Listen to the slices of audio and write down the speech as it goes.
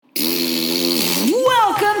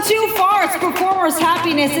to Farts, Performers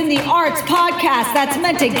Happiness in the Arts podcast that's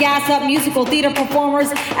meant to gas up musical theater performers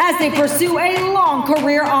as they pursue a long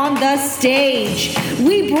career on the stage.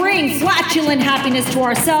 We bring flatulent happiness to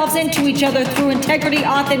ourselves and to each other through integrity,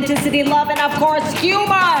 authenticity, love, and of course,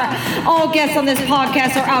 humor. All guests on this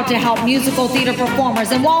podcast are out to help musical theater performers,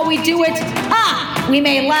 and while we do it, we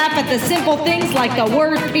may laugh at the simple things like the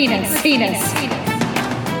word penis.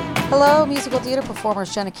 Hello, musical theater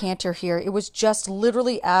performers. Jenna Cantor here. It was just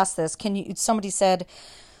literally asked this. Somebody said,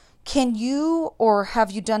 can you or have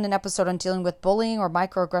you done an episode on dealing with bullying or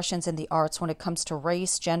microaggressions in the arts when it comes to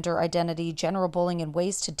race, gender identity, general bullying, and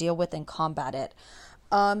ways to deal with and combat it?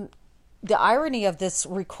 The irony of this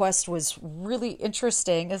request was really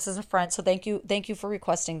interesting. This is a friend, so thank you for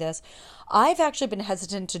requesting this. I've actually been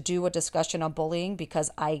hesitant to do a discussion on bullying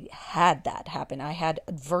because I had that happen. I had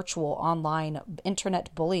virtual online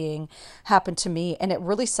internet bullying happen to me, and it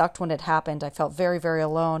really sucked when it happened. I felt very, very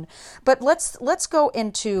alone. But let's go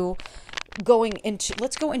into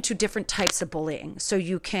different types of bullying so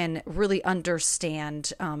you can really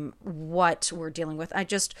understand what we're dealing with. I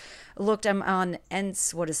just looked, I'm on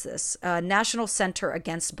what is this? National Center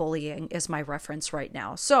Against Bullying is my reference right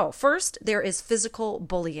now. So first, there is physical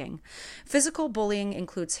bullying. Physical bullying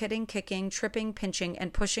includes hitting, kicking, tripping, pinching,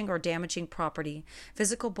 and pushing or damaging property.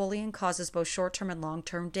 Physical bullying causes both short-term and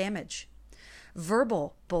long-term damage.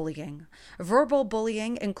 Verbal bullying. Verbal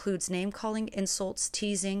bullying includes name-calling, insults,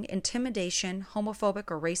 teasing, intimidation,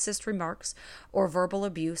 homophobic or racist remarks, or verbal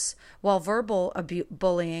abuse. While verbal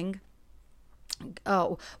bullying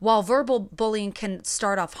can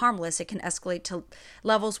start off harmless, it can escalate to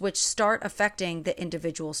levels which start affecting the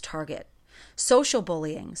individual's target. Social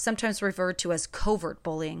bullying, sometimes referred to as covert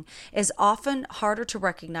bullying, is often harder to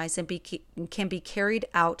recognize and can be carried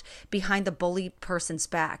out behind the bullied person's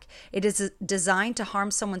back. It is designed to harm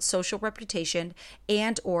someone's social reputation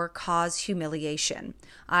and or cause humiliation.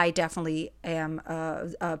 I definitely am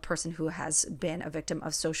a person who has been a victim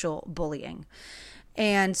of social bullying.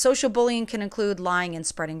 And social bullying can include lying and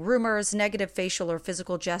spreading rumors, negative facial or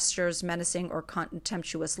physical gestures, menacing or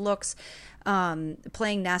contemptuous looks,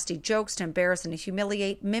 playing nasty jokes to embarrass and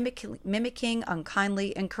humiliate, mimicking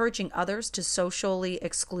unkindly, encouraging others to socially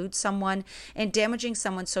exclude someone, and damaging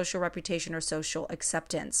someone's social reputation or social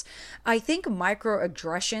acceptance. I think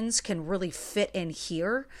microaggressions can really fit in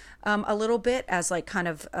here a little bit as like kind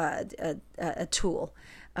of a tool.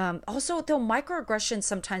 Also, though, microaggressions,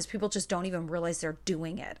 sometimes people just don't even realize they're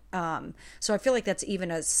doing it. So I feel like that's even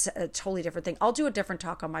a totally different thing. I'll do a different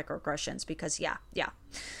talk on microaggressions because, yeah.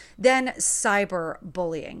 Then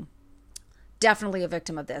cyberbullying. Definitely a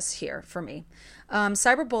victim of this here for me.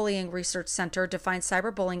 Cyberbullying Research Center defines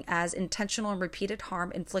cyberbullying as intentional and repeated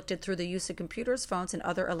harm inflicted through the use of computers, phones, and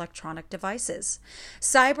other electronic devices.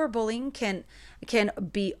 Cyberbullying can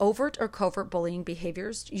be overt or covert bullying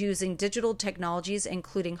behaviors using digital technologies,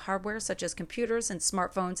 including hardware such as computers and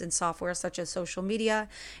smartphones, and software such as social media,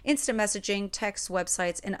 instant messaging, text,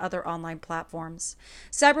 websites, and other online platforms.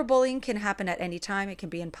 Cyberbullying can happen at any time. It can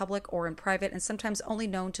be in public or in private, and sometimes only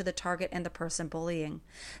known to the target and the person bullying.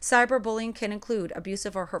 Cyberbullying can include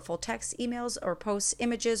abusive or hurtful texts, emails, or posts,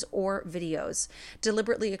 images, or videos,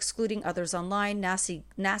 deliberately excluding others online,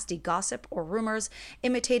 nasty gossip or rumors,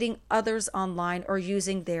 imitating others online, or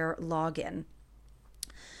using their login.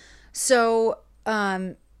 So,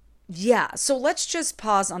 so let's just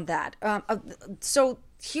pause on that. So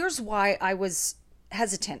here's why I was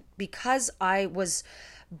hesitant, because I was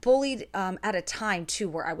bullied at a time too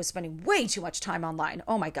where I was spending way too much time online.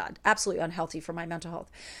 Oh my God, absolutely unhealthy for my mental health.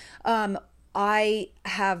 I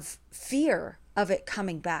have fear of it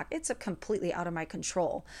coming back. It's completely out of my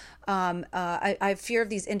control. I have fear of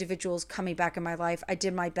these individuals coming back in my life. I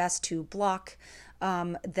did my best to block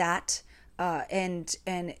that, and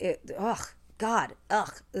it,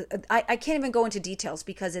 I can't even go into details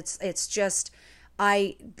because it's just,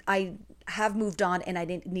 I have moved on, and I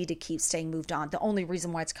didn't need to keep staying moved on. The only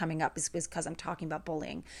reason why it's coming up is because I'm talking about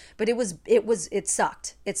bullying. But it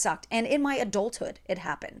sucked. It sucked. And in my adulthood, it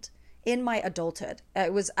happened. In my adulthood,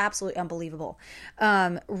 it was absolutely unbelievable.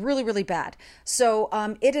 Really, really bad. So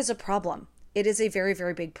it is a problem. It is a very,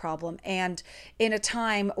 very big problem. And in a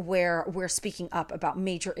time where we're speaking up about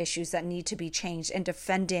major issues that need to be changed and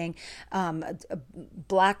defending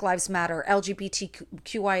Black Lives Matter,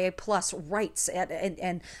 LGBTQIA plus rights,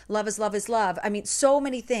 and love is love is love. I mean, so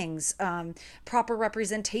many things, proper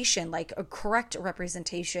representation, like a correct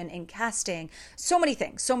representation in casting, so many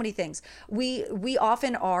things. We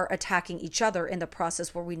often are attacking each other in the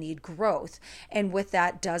process where we need growth. And with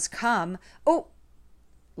that does come,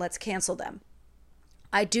 let's cancel them.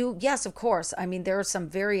 I do, yes, of course. I mean, there are some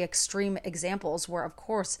very extreme examples where, of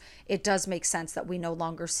course, it does make sense that we no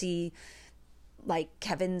longer see like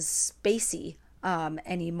Kevin Spacey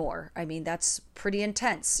anymore. I mean, that's pretty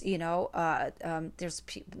intense, you know. There's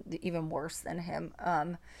people even worse than him.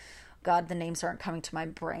 God, the names aren't coming to my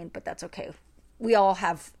brain, but that's okay. We all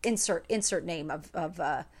have insert name of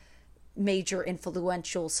major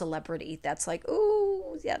influential celebrity that's like,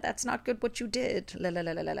 ooh, yeah, that's not good what you did. La la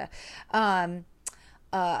la la la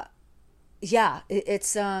la. Yeah,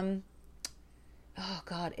 it's oh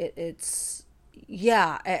God, it's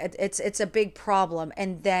yeah, it's a big problem,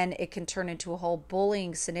 and then it can turn into a whole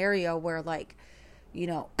bullying scenario where, like, you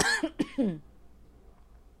know,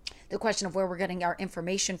 the question of where we're getting our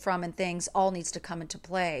information from and things all needs to come into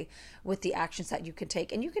play with the actions that you can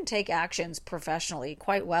take. And you can take actions professionally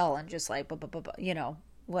quite well and just like, you know,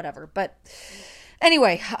 whatever. But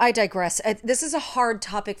anyway, I digress. This is a hard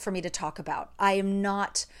topic for me to talk about.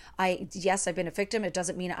 Yes, I've been a victim. It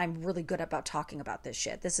doesn't mean I'm really good about talking about this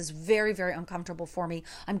shit. This is very, very uncomfortable for me.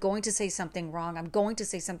 I'm going to say something wrong. I'm going to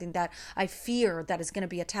say something that I fear that is going to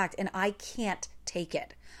be attacked, and I can't take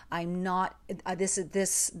it. I'm not, this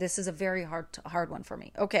is a very hard one for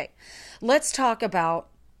me. Okay. Let's talk about,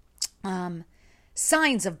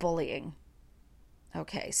 signs of bullying.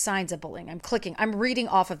 Okay, signs of bullying. I'm reading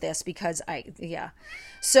off of this because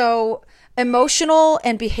So, emotional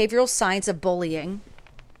and behavioral signs of bullying.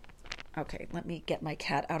 Okay, let me get my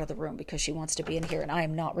cat out of the room because she wants to be in here and I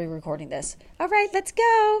am not re-recording this. All right, let's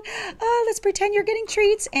go. Let's pretend you're getting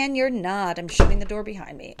treats and you're not. I'm shutting the door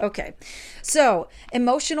behind me. Okay, so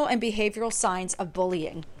emotional and behavioral signs of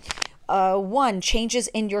bullying. 1, changes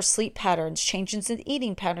in your sleep patterns, changes in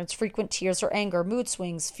eating patterns, frequent tears or anger, mood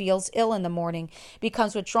swings, feels ill in the morning,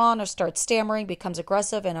 becomes withdrawn or starts stammering, becomes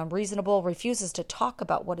aggressive and unreasonable, refuses to talk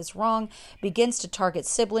about what is wrong, begins to target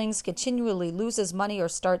siblings, continually loses money or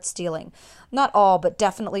starts stealing. Not all, but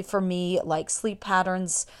definitely for me, like sleep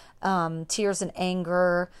patterns, tears and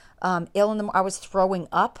anger, ill in the morning. I was throwing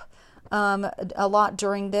up a lot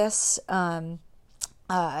during this, those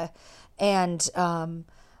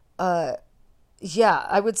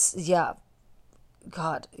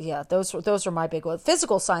are my big ones.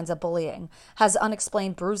 Physical signs of bullying: has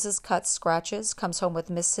unexplained bruises, cuts, scratches, comes home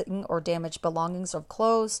with missing or damaged belongings or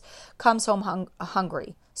clothes, comes home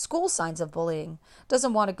hungry. School signs of bullying: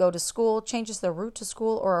 doesn't want to go to school, changes their route to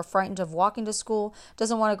school or are frightened of walking to school,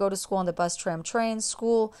 doesn't want to go to school on the bus, tram, train,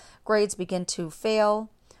 school grades begin to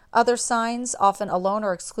fail. Other signs: often alone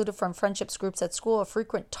or excluded from friendships groups at school, a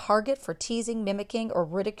frequent target for teasing, mimicking, or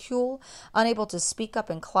ridicule, unable to speak up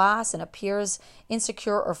in class, and appears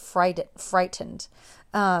insecure or frightened.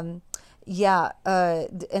 God,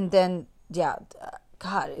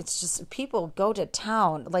 it's just people go to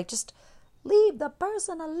town. Like, just leave the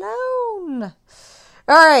person alone.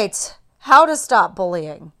 All right, how to stop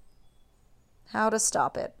bullying. How to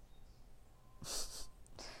stop it.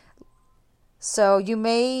 So you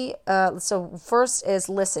may, so first is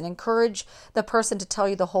listen. Encourage the person to tell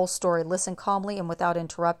you the whole story. Listen calmly and without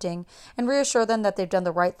interrupting, and reassure them that they've done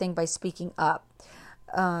the right thing by speaking up.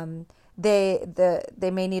 They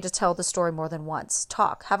may need to tell the story more than once.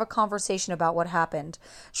 Talk. Have a conversation about what happened.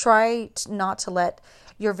 Try not to let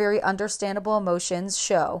your very understandable emotions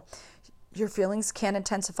show. Your feelings can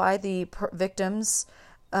intensify the victims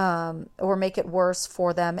or make it worse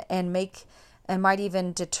for them, and might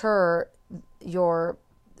even deter your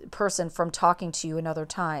person from talking to you another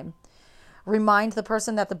time. Remind the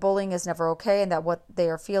person that the bullying is never okay and that what they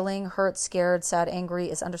are feeling, hurt, scared, sad, angry,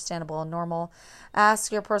 is understandable and normal.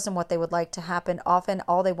 Ask your person what they would like to happen. Often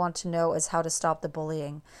all they want to know is how to stop the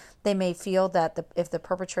bullying. They may feel that if the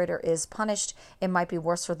perpetrator is punished, it might be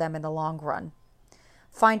worse for them in the long run.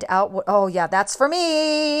 Find out that's for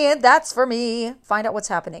me. That's for me. Find out what's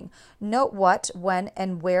happening. Note what, when,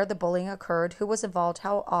 and where the bullying occurred, who was involved,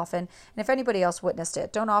 how often, and if anybody else witnessed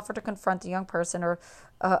it. Don't offer to confront the young person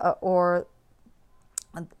or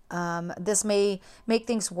this may make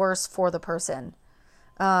things worse for the person.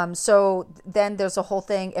 So then there's a whole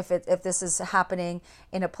thing if this is happening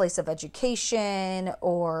in a place of education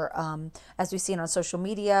or as we've seen on social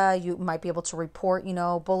media, you might be able to report,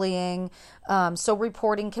 bullying. So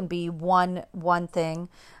reporting can be one thing.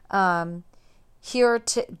 Here are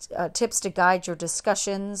tips to guide your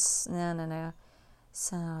discussions.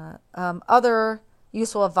 So, other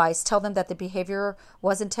useful advice: tell them that the behavior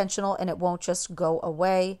was intentional and it won't just go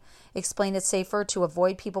away. Explain it's safer to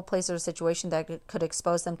avoid people, places, or situation that could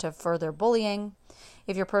expose them to further bullying.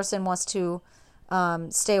 If your person wants to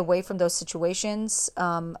stay away from those situations,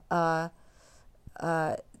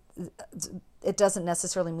 it doesn't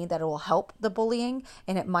necessarily mean that it will help the bullying,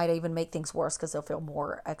 and it might even make things worse because they'll feel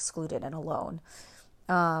more excluded and alone.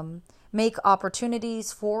 Make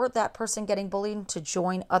opportunities for that person getting bullied to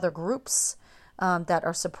join other groups that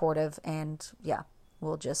are supportive, and yeah,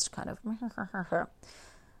 we'll just kind of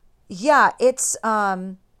yeah, it's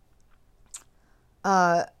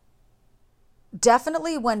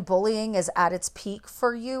definitely when bullying is at its peak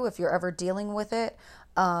for you, if you're ever dealing with it.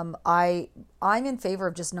 I'm in favor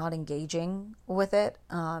of just not engaging with it.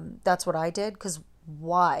 That's what I did. Because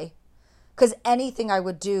why? Because anything I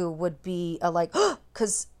would do would be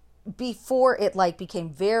because before it like became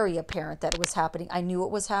very apparent that it was happening, I knew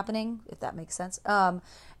it was happening, if that makes sense.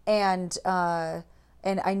 And I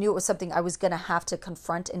knew it was something I was going to have to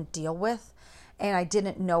confront and deal with. And I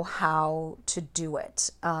didn't know how to do it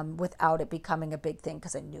without it becoming a big thing,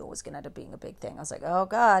 because I knew it was going to end up being a big thing. I was like, oh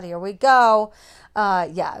God, here we go.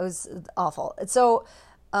 Yeah, it was awful. So,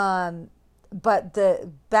 but the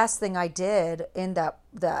best thing I did in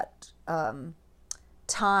that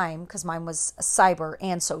time, because mine was cyber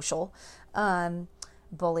and social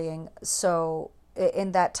bullying. So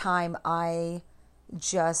in that time, I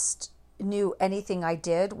just knew anything I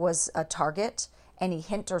did was a target, any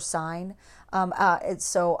hint or sign.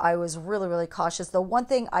 So I was really, really cautious. The one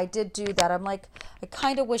thing I did do that I'm like, I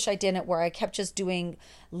kind of wish I didn't, where I kept just doing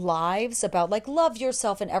lives about like love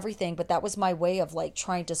yourself and everything. But that was my way of like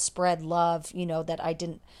trying to spread love, that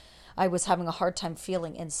I was having a hard time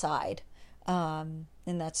feeling inside. And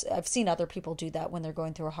I've seen other people do that when they're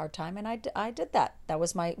going through a hard time. And I did that. That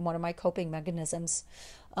was one of my coping mechanisms,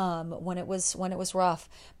 when it was rough.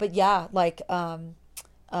 But yeah, like,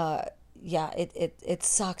 yeah, it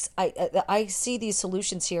sucks. I see these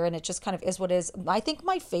solutions here, and it just kind of is what it is. I think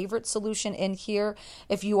my favorite solution in here,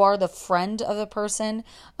 if you are the friend of the person,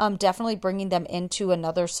 definitely bringing them into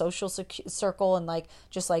another social circle, and like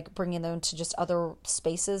just like bringing them to just other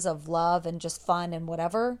spaces of love and just fun and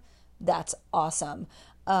whatever. That's awesome.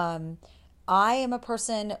 I am a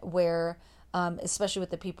person where, especially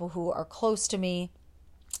with the people who are close to me,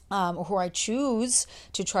 who I choose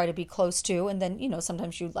to try to be close to. And then,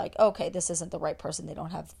 sometimes you like, okay, this isn't the right person. They don't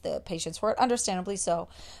have the patience for it, understandably so.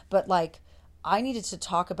 But like, I needed to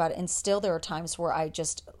talk about it. And still there are times where I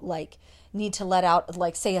just like need to let out,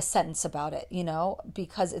 like say a sentence about it,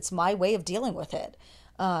 because it's my way of dealing with it.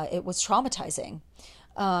 It was traumatizing.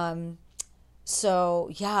 So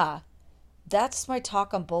yeah, that's my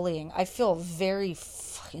talk on bullying. I feel very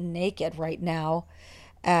fucking naked right now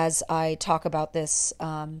as I talk about this,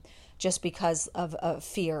 just because of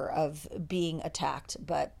fear of being attacked.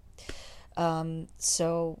 But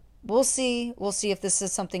so we'll see. We'll see if this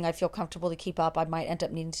is something I feel comfortable to keep up. I might end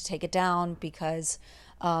up needing to take it down, because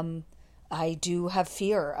I do have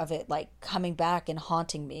fear of it like coming back and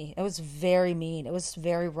haunting me. It was very mean. It was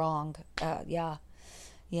very wrong. Yeah,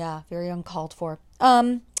 very uncalled for.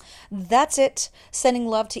 That's it. Sending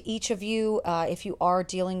love to each of you. If you are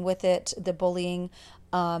dealing with it, the bullying,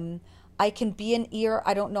 I can be an ear.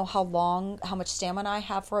 I don't know how much stamina I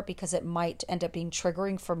have for it, because it might end up being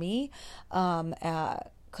triggering for me.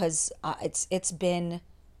 Because it's been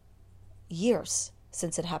years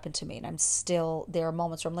since it happened to me, and there are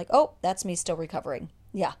moments where I'm like, oh, that's me still recovering.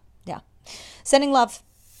 Yeah. Sending love.